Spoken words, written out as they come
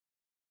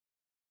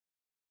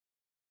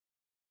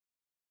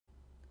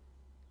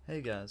Hey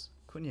guys,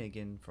 Quinn here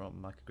again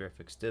from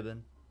Micrographics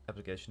Durban,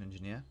 Application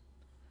Engineer.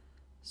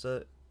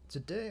 So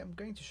today I'm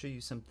going to show you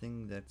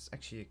something that's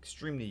actually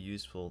extremely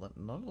useful that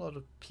not a lot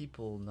of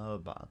people know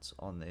about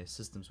on their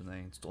systems when they're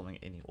installing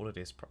any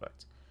Autodesk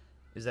product.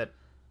 Is that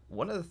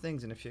one of the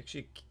things, and if you're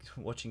actually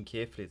watching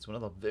carefully, it's one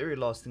of the very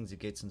last things that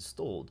gets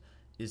installed,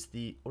 is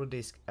the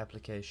Autodesk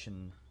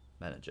Application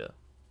Manager,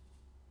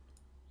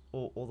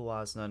 or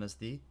otherwise known as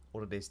the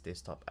Autodesk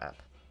Desktop app.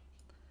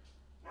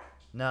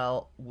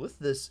 Now, with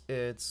this,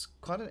 it's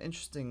quite an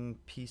interesting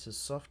piece of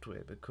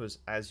software because,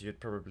 as you'd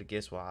probably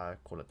guess why I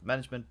call it the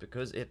management,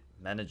 because it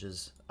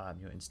manages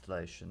your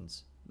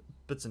installations,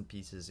 bits and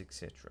pieces,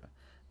 etc.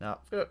 Now,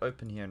 I've got it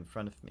open here in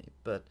front of me,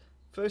 but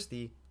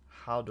firstly,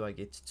 how do I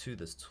get to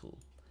this tool?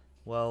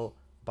 Well,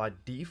 by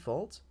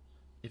default,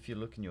 if you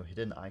look in your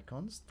hidden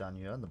icons down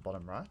here on the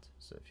bottom right,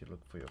 so if you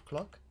look for your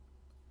clock,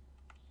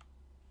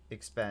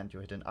 expand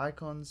your hidden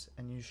icons,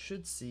 and you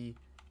should see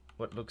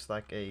what looks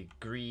like a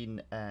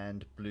green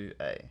and blue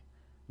A.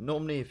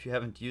 Normally, if you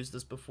haven't used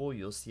this before,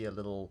 you'll see a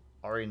little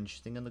orange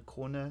thing in the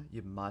corner.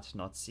 You might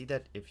not see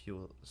that if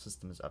your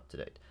system is up to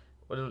date.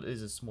 What it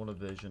is a smaller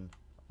version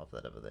of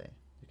that over there.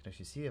 You can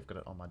actually see I've got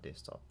it on my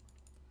desktop.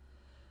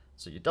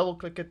 So you double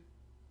click it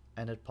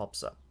and it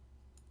pops up.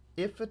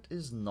 If it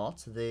is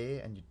not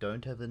there and you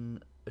don't have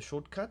a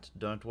shortcut,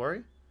 don't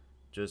worry.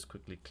 Just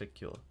quickly click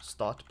your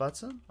start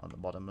button on the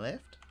bottom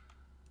left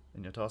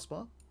in your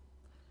taskbar,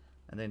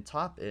 and then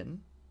type in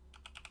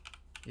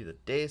either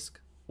desk,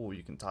 or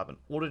you can type in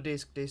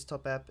Autodesk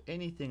Desktop app,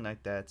 anything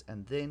like that,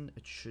 and then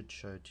it should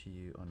show to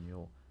you on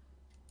your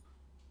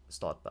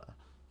start bar.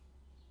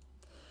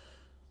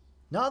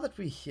 Now that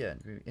we're here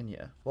and we're in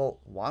here, well,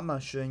 why am I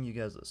showing you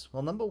guys this?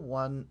 Well, number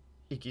one,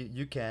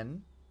 you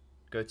can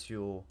go to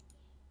your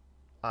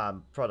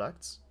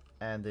products,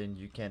 and then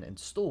you can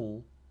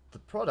install the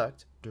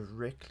product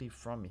directly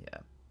from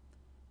here.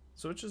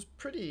 So which is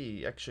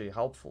pretty actually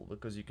helpful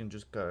because you can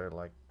just go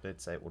like,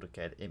 let's say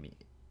AutoCAD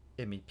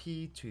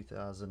MEP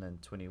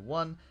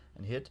 2021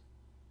 and hit,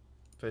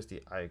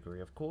 firstly I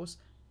agree of course,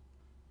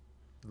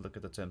 look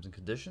at the terms and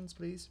conditions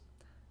please,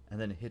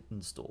 and then hit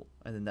install,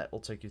 and then that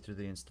will take you through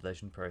the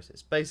installation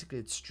process. Basically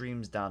it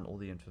streams down all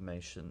the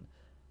information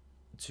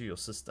to your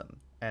system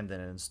and then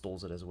it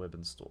installs it as a web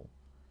install.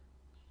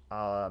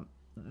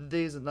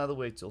 There's another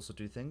way to also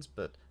do things,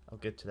 but I'll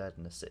get to that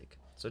in a sec.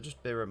 So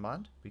just bear in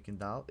mind, we can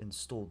now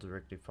install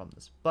directly from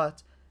this,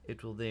 but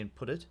it will then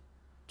put it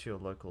to your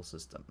local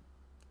system.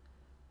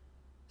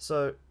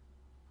 So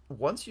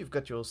once you've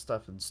got your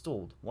stuff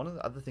installed, one of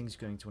the other things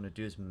you're going to want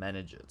to do is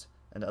manage it.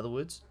 In other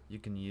words, you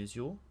can use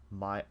your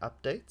My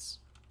Updates.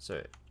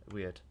 So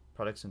we're at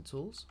Products and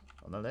Tools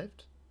on the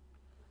left.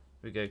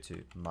 We go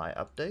to My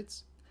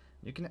Updates.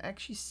 You can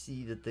actually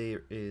see that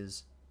there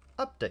is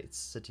updates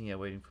sitting here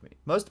waiting for me.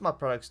 Most of my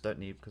products don't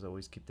need because I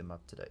always keep them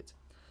up to date.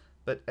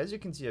 But as you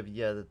can see over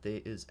here that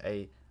there is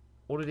a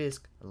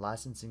Autodesk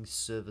licensing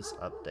service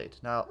update.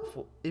 Now,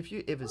 if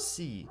you ever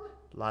see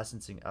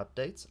licensing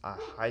updates, I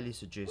highly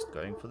suggest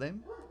going for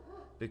them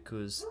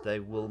because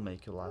they will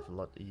make your life a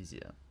lot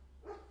easier.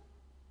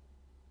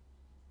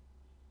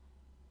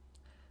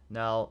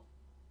 Now,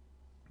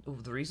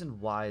 the reason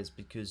why is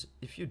because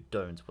if you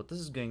don't, what this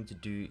is going to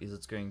do is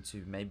it's going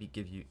to maybe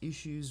give you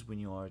issues when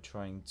you are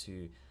trying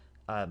to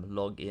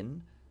log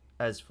in.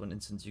 As for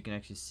instance, you can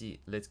actually see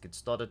let's get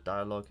started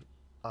dialog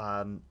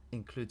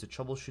includes a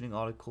troubleshooting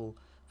article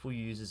for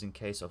users in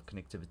case of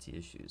connectivity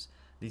issues.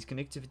 These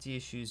connectivity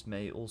issues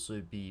may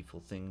also be for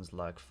things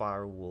like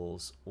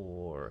firewalls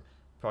or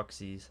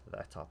proxies,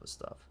 that type of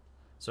stuff.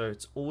 So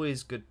it's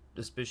always good,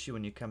 especially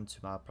when you come to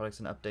my products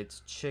and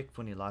updates, check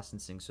for any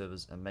licensing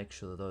servers and make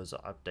sure that those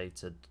are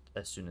updated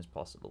as soon as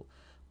possible.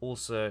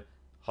 Also,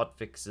 hot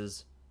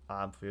fixes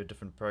for your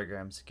different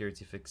programs,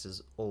 security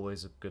fixes,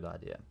 always a good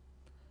idea.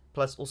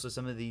 Plus also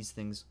some of these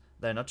things,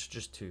 they're not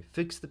just to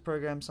fix the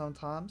program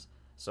sometimes.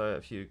 So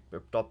if you're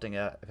adopting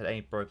a if it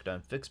ain't broke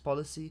don't fix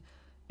policy,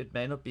 it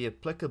may not be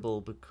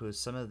applicable because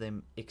some of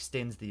them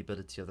extends the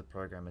ability of the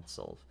program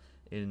itself.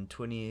 In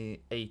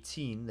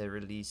 2018 they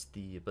released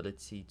the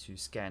ability to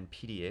scan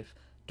PDF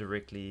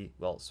directly,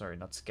 well sorry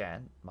not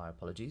scan, my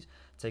apologies,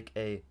 take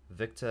a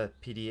vector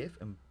PDF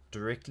and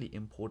directly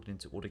import it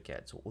into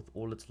AutoCAD, so with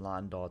all its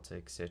line data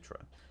etc.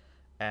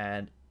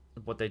 And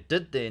what they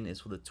did then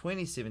is for the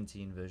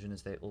 2017 version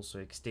is they also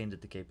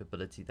extended the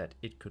capability that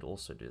it could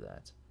also do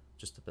that.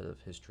 Just a bit of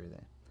history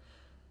there.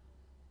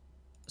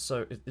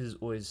 So it is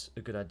always a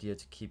good idea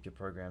to keep your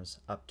programs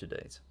up to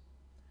date.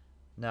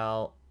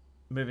 Now,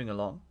 moving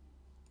along,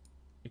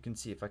 you can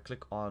see if I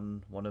click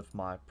on one of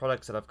my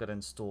products that I've got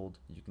installed,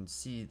 you can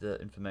see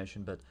the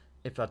information, but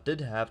if I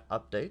did have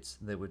updates,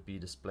 they would be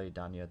displayed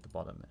down here at the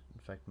bottom.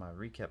 In fact, my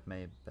recap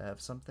may have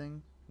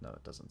something. No,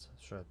 it doesn't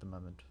show at the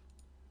moment.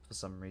 For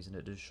some reason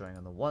it is showing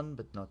on the one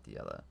but not the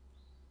other.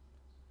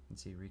 You can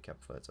see recap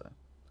photo.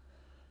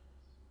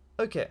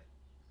 Okay,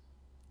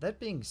 that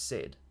being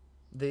said,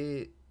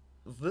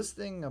 this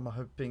thing I'm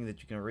hoping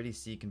that you can already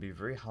see can be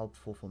very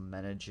helpful for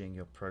managing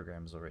your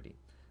programs already.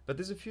 But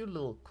there's a few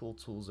little cool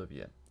tools over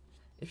here.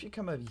 If you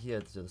come over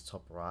here to the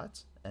top right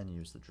and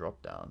use the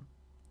drop down,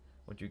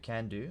 what you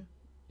can do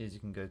is you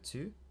can go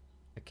to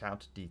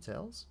account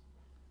details,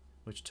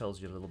 which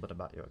tells you a little bit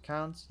about your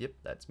account. Yep,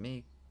 that's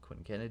me, Quinn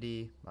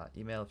Kennedy, my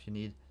email if you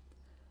need.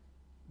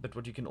 But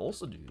what you can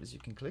also do is you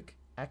can click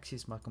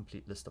access my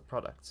complete list of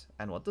products,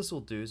 and what this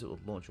will do is it will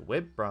launch a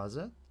web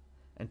browser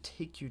and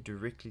take you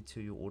directly to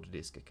your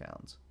Autodesk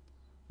account,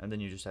 and then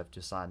you just have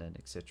to sign in,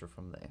 etc.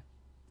 from there.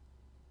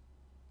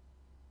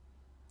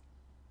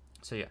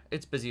 So yeah,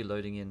 it's busy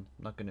loading in.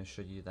 I'm not going to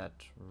show you that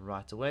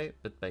right away,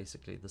 but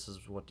basically this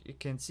is what you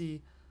can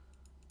see.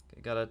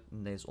 Okay, got it,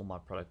 and there's all my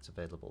products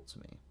available to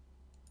me.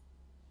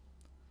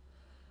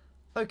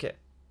 Okay,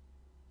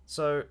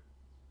 so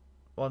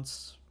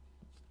once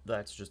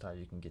that's just how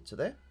you can get to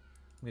there.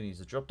 I'm going to use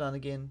the drop down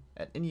again,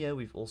 and in here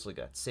we've also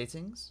got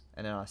settings,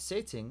 and in our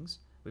settings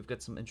we've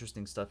got some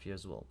interesting stuff here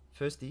as well.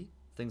 Firstly,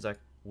 things like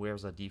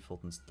where's our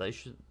default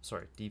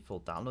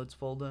default downloads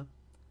folder,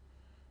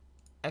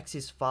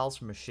 access files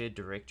from a shared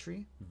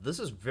directory. This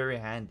is very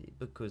handy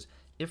because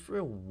if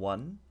we're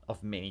one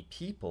of many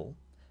people,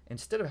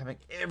 instead of having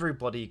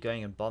everybody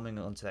going and bombing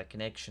onto that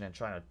connection and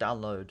trying to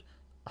download,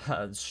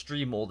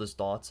 stream all this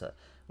data,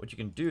 what you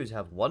can do is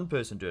have one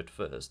person do it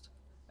first,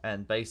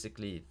 and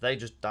basically they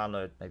just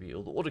download maybe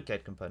all the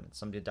AutoCAD components,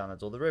 somebody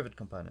downloads all the Revit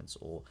components,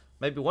 or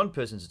maybe one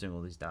person's doing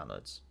all these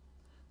downloads.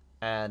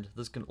 And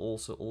this can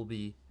also all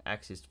be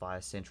accessed via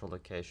a central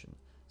location.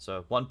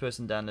 So one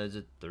person downloads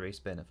it, the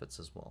rest benefits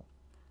as well.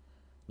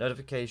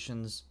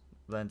 Notifications,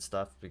 land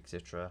stuff,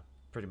 etc.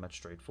 Pretty much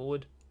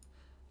straightforward.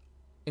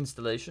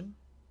 Installation,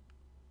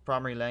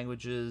 primary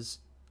languages,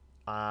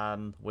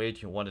 where do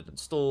you want it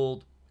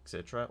installed,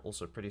 etc.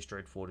 Also pretty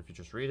straightforward if you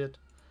just read it.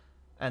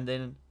 And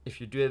then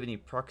if you do have any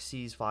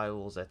proxies,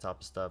 firewalls, that type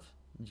of stuff,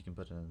 you can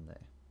put it in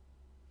there.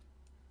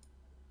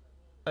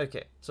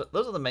 Okay, so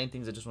those are the main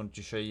things I just wanted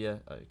to show you.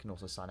 You can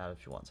also sign out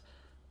if you want.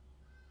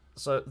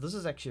 So this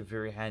is actually a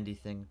very handy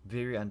thing,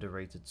 very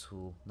underrated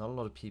tool. Not a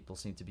lot of people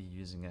seem to be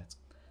using it.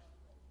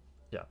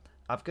 Yeah,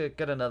 I've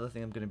got another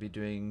thing I'm going to be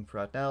doing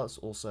right now. It's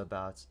also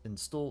about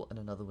install and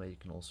another way you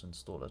can also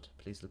install it.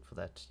 Please look for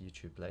that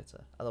YouTube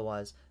later.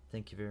 Otherwise,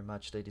 thank you very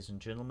much, ladies and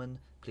gentlemen.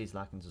 Please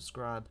like and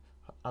subscribe.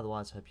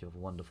 Otherwise, I hope you have a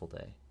wonderful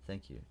day.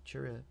 Thank you.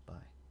 Cheerio.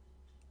 Bye.